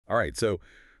All right, so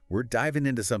we're diving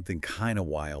into something kind of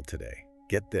wild today.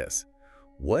 Get this.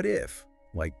 What if,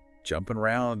 like, jumping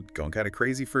around, going kind of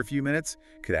crazy for a few minutes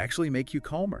could actually make you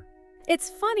calmer? It's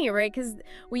funny, right? Because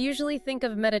we usually think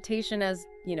of meditation as,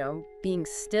 being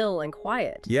still and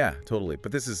quiet. Yeah, totally.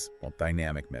 But this is, well,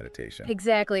 dynamic meditation.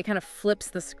 Exactly. It kind of flips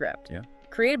the script. Yeah.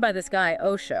 Created by this guy,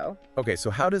 Osho. Okay, so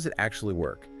how does it actually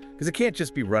work? Because it can't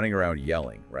just be running around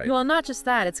yelling, right? Well, not just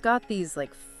that. It's got these,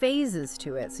 phases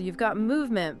to it. So you've got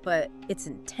movement, but it's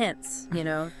intense,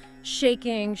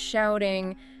 shaking,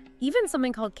 shouting, even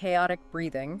something called chaotic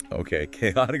breathing. Okay,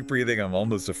 chaotic breathing, I'm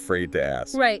almost afraid to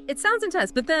ask. Right. It sounds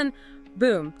intense, but then,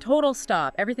 boom, total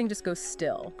stop. Everything just goes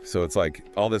still. So it's like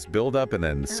all this buildup and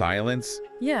then silence?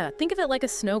 Yeah, think of it like a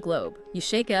snow globe. You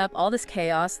shake up all this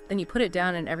chaos, then you put it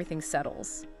down and everything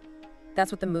settles. That's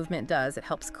what the movement does. It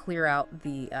helps clear out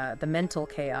the mental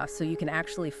chaos so you can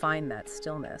actually find that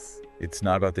stillness. It's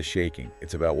not about the shaking.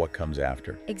 It's about what comes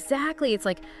after. Exactly. It's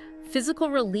like physical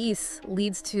release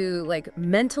leads to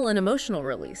mental and emotional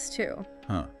release too.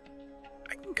 Huh.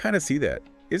 I can kind of see that.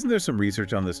 Isn't there some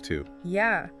research on this too?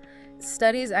 Yeah.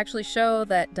 Studies actually show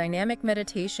that dynamic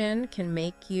meditation can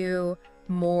make you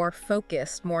more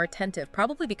focused, more attentive,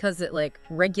 probably because it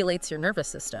regulates your nervous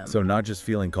system. So not just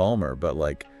feeling calmer, but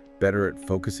better at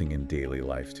focusing in daily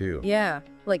life too. Yeah,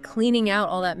 cleaning out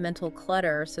all that mental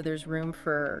clutter so there's room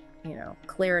for,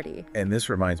 clarity. And this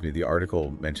reminds me, the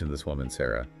article mentioned this woman,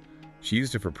 Sarah. She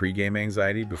used it for pre-game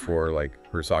anxiety before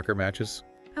her soccer matches.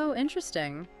 Oh,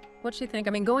 interesting. What'd she think?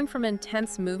 I mean, going from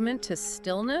intense movement to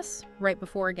stillness right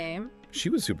before a game?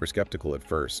 She was super skeptical at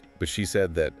first, but she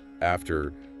said that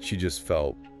after, she just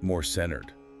felt more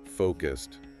centered,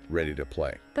 focused, ready to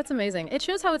play. That's amazing. It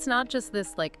shows how it's not just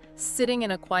this sitting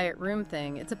in a quiet room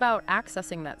thing. It's about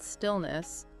accessing that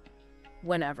stillness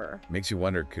whenever. Makes you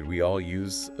wonder, could we all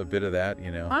use a bit of that,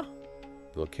 Huh? A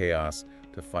little chaos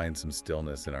to find some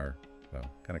stillness in our, well,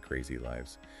 kind of crazy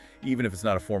lives, even if it's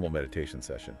not a formal meditation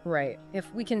session. Right.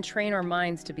 If we can train our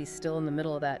minds to be still in the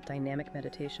middle of that dynamic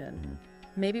meditation,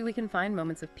 maybe we can find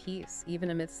moments of peace,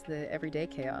 even amidst the everyday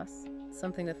chaos.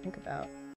 Something to think about.